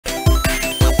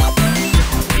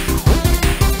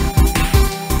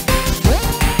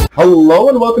Hello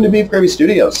and welcome to Beef Gravy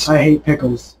Studios. I hate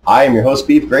pickles. I am your host,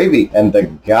 Beef Gravy, and the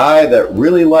guy that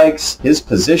really likes his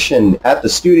position at the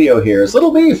studio here is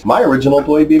Little Beef, my original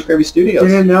employee, Beef Gravy Studios.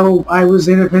 Didn't know I was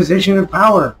in a position of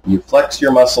power. You flex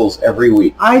your muscles every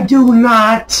week. I do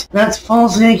not. That's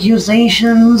false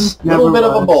accusations. A little bit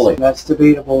of a bully. That's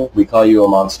debatable. We call you a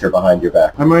monster behind your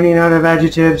back. I'm running out of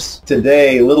adjectives.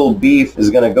 Today, Little Beef is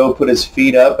going to go put his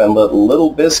feet up and let Little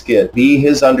Biscuit be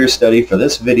his understudy for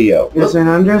this video. Is an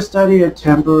understudy a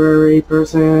temporary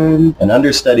person? An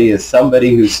understudy is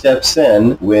somebody who steps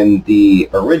in when the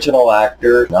original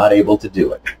actor is not able to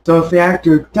do it. So if the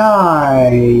actor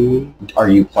dies... Are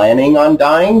you planning on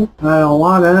dying? I don't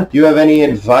wanna. Do you have any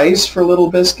advice for Little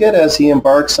Biscuit as he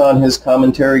embarks on his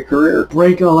commentary career?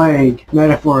 Break a leg,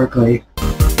 metaphorically.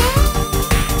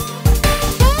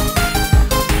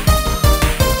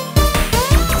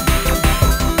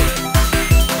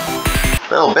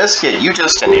 Little Biscuit, you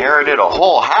just inherited a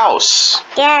whole house.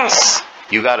 Yes.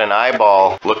 You got an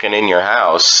eyeball looking in your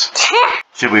house.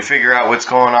 Should we figure out what's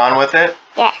going on with it?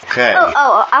 Yes. Okay.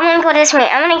 Oh, I'm gonna go this way.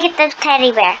 I'm gonna get the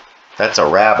teddy bear. That's a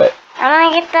rabbit.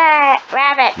 I'm gonna get the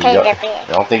rabbit teddy bear.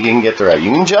 I don't think you can get the rabbit.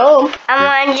 You can jump.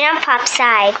 I'm gonna jump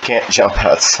upside. Can't jump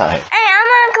outside. Hey, I'm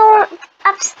gonna go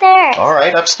upstairs. All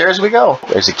right, upstairs we go.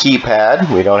 There's a keypad.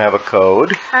 We don't have a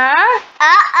code. Huh?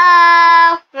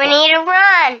 Uh-oh. We need to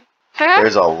run. Huh?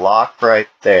 There's a lock right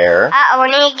there. Uh-oh, we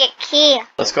need to get key.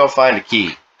 Let's go find a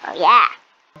key. Oh, yeah.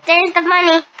 There's the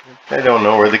money. I don't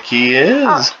know where the key is.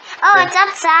 Oh, it's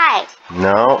outside.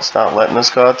 No, it's not letting us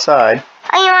go outside.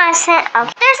 Oh, you want to send...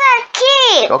 Okay. There's a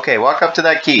key. Okay, walk up to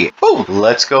that key. Boom!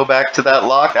 Let's go back to that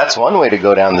lock. That's one way to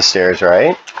go down the stairs,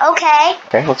 right? Okay.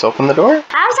 Okay, let's open the door.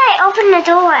 How's I open the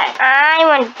door? I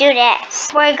want to do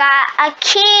this. We got a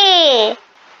key.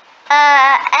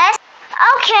 S.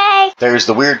 Okay. There's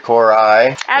the weird core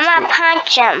eye. I'm gonna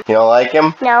punch him. You don't like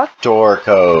him? No. Door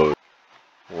code.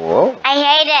 Whoa. I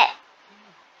hate it.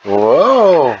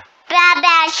 Whoa.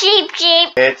 Bad sheep.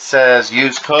 It says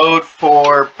use code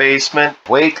for basement.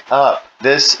 Wake up.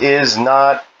 This is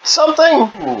not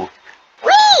something. Ooh.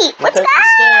 Wait, what's Take that? The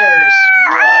stairs.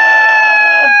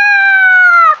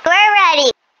 We're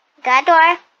ready. Got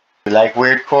door? You like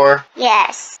weird core?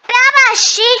 Yes. Baba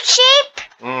sheep.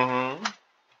 Mm-hmm.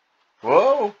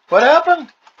 Whoa. What happened?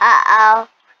 Uh-oh.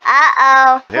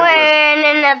 We're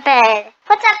in the bed.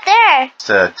 What's up there? It's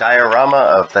a diorama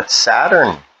of that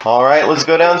Saturn. All right, let's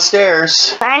go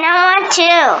downstairs. I don't want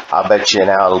to. I'll bet you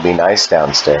now it'll be nice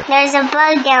downstairs. There's a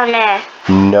bug down there.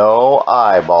 No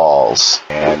eyeballs.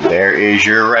 And there is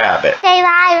your rabbit. Say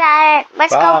bye, rabbit.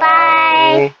 Let's go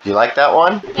bye. You like that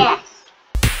one? Yes.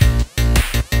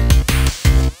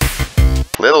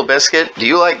 Little Biscuit, do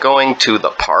you like going to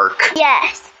the park?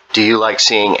 Yes. Do you like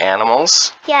seeing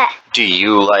animals? Yes. Do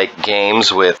you like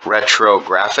games with retro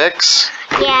graphics?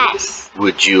 Yes.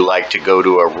 Would you like to go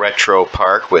to a retro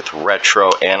park with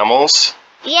retro animals?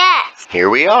 Yes. Here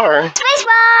we are.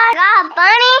 Spacebar. Got a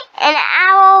bunny and an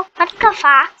owl. What's a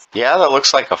fox? Yeah, that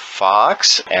looks like a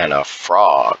fox and a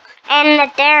frog. And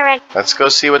the dairy. Let's go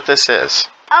see what this is.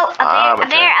 Oh, a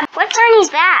bear. What's on his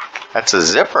back? That's a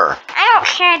zipper. I don't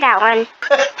care that one.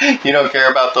 You don't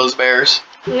care about those bears?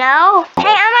 No. Hey,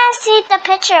 I'm gonna see the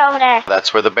picture over there.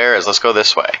 That's where the bear is. Let's go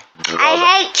this way.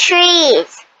 I hate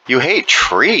trees. You hate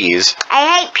trees? I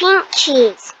hate pink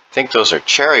trees. I think those are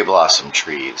cherry blossom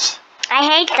trees. I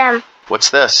hate them. What's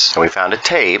this? We found a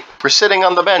tape. We're sitting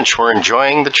on the bench. We're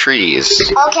enjoying the trees.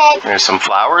 Okay. There's some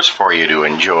flowers for you to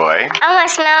enjoy. I want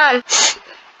to smell them.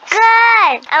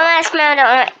 Good. I want to smell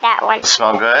that one.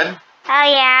 Smell good? Oh,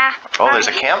 yeah. Oh, there's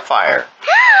a campfire.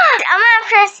 I'm going to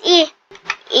press E.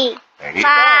 There you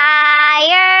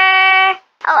Fire.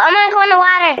 Oh, I'm going to go in the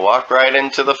water. go. Walk right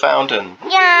into the fountain.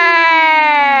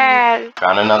 Yum.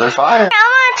 Found another fire. I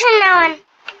want to turn that one.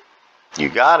 You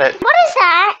got it. What is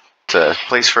that? It's a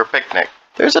place for a picnic.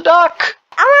 There's a duck.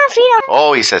 I want to feed him.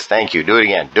 Oh, he says thank you. Do it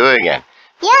again. Do it again.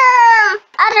 Yum.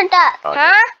 Other duck. Okay.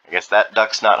 Huh? I guess that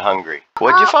duck's not hungry.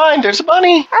 What'd you find? There's a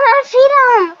bunny. I want to feed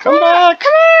him. Come back.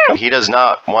 Come here. He does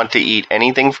not want to eat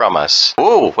anything from us.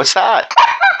 Ooh, what's that?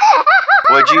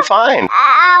 What'd you find?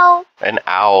 Ow. An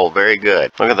owl. Very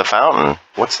good. Look at the fountain.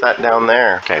 What's that down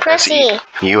there? Okay, press E.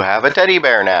 You have a teddy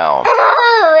bear now.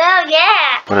 Oh,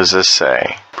 yeah. What does this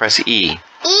say? Press E.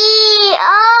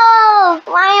 Oh,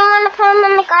 why do you want to put him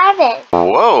in the garbage?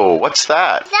 Whoa, what's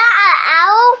that? Is that an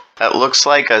owl? That looks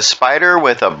like a spider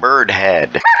with a bird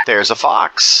head. There's a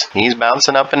fox. He's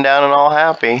bouncing up and down and all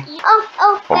happy.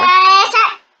 Oh,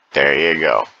 There you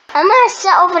go. I'm gonna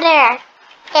sit over there.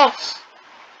 Yes.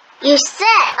 You sit.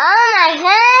 Oh my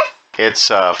goodness. It's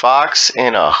a fox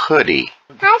in a hoodie.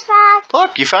 Hi, Frog.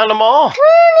 Look, you found them all.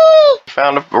 Toonie. You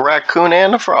found a raccoon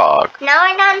and a frog. Now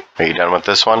we're done. Are you done with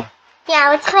this one? Yeah,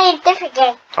 let's play a different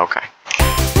game. Okay.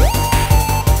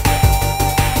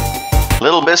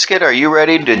 Little Biscuit, are you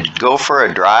ready to go for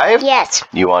a drive? Yes.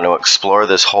 You want to explore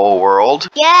this whole world?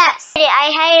 Yes. I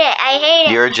hate it. I hate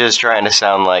it. You're just trying to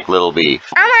sound like Little Beef.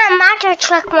 I want a monster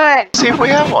truck one. See if we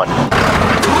have one.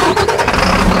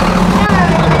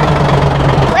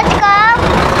 Let's go.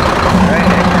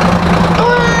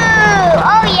 Ooh.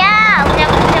 Oh, yeah.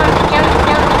 Jump, jump, jump,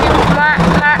 jump, jump.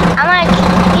 I want to,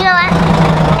 you know what?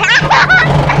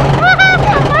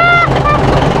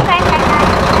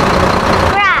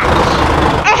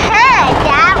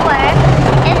 That works.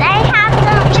 If I have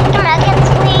some chicken nuggets,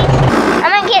 please. I'm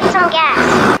going to get some gas.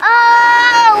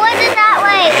 Oh, what is that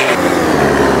way?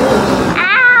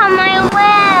 Ow, my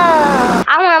will.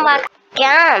 I want to walk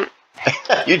jump.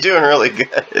 You're doing really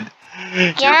good.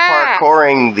 You're Yeah.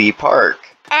 parkouring the park.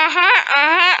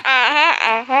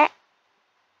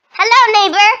 Hello,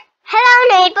 neighbor.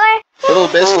 Hello, neighbor. Little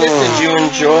Biscuit, did you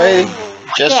enjoy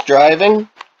just Yeah. driving?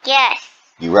 Yes.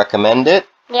 You recommend it?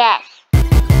 Yes.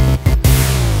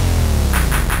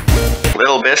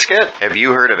 Little Biscuit, have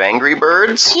you heard of Angry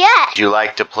Birds? Yes. Would you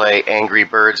like to play Angry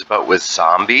Birds but with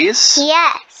zombies?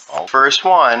 Yes. Well, first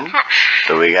one.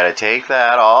 So we gotta take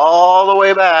that all the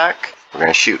way back. We're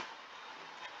gonna shoot.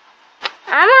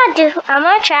 I'm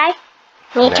gonna try.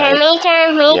 Me Nice. turn, me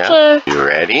turn, me Yeah. turn. You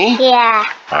ready? Yeah.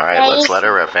 Alright, Ready? let's let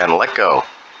her rip and let go.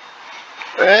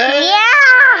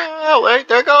 Yeah. Wait,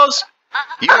 there it goes.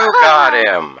 You got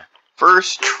him.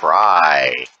 First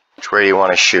try. Which way do you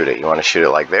want to shoot it? You want to shoot it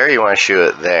like there? Or you want to shoot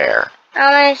it there?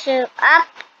 I wanna shoot up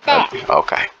there.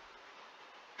 Okay.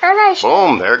 I wanna shoot.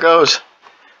 Boom, there it goes.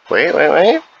 Wait.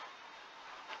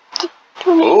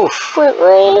 Oof. Wait.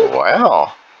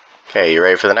 Wow. Okay, you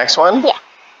ready for the next one? Yeah.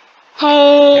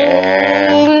 Hey.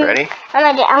 And ready?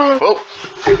 I'm gonna Whoop.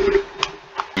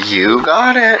 You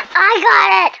got it. I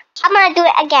got it. I'm gonna do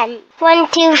it again. 1,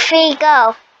 2, 3,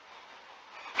 go.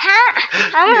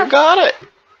 Huh? You got it.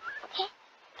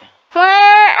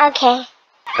 Okay.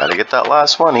 Gotta get that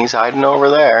last one. He's hiding over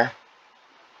there.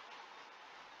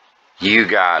 You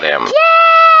got him.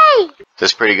 Yay!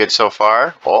 This pretty good so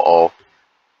far? Uh-oh.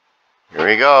 Here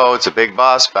we go. It's a big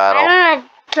boss I battle. don't wanna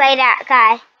play that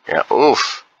guy. Yeah.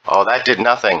 Oof. Oh, that did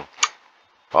nothing.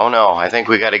 Oh no. I think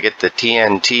we gotta get the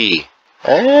TNT.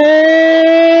 And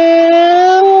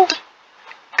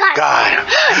got him.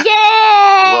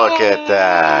 Yay! Look at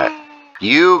that.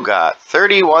 You got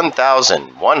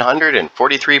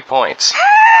 31,143 points.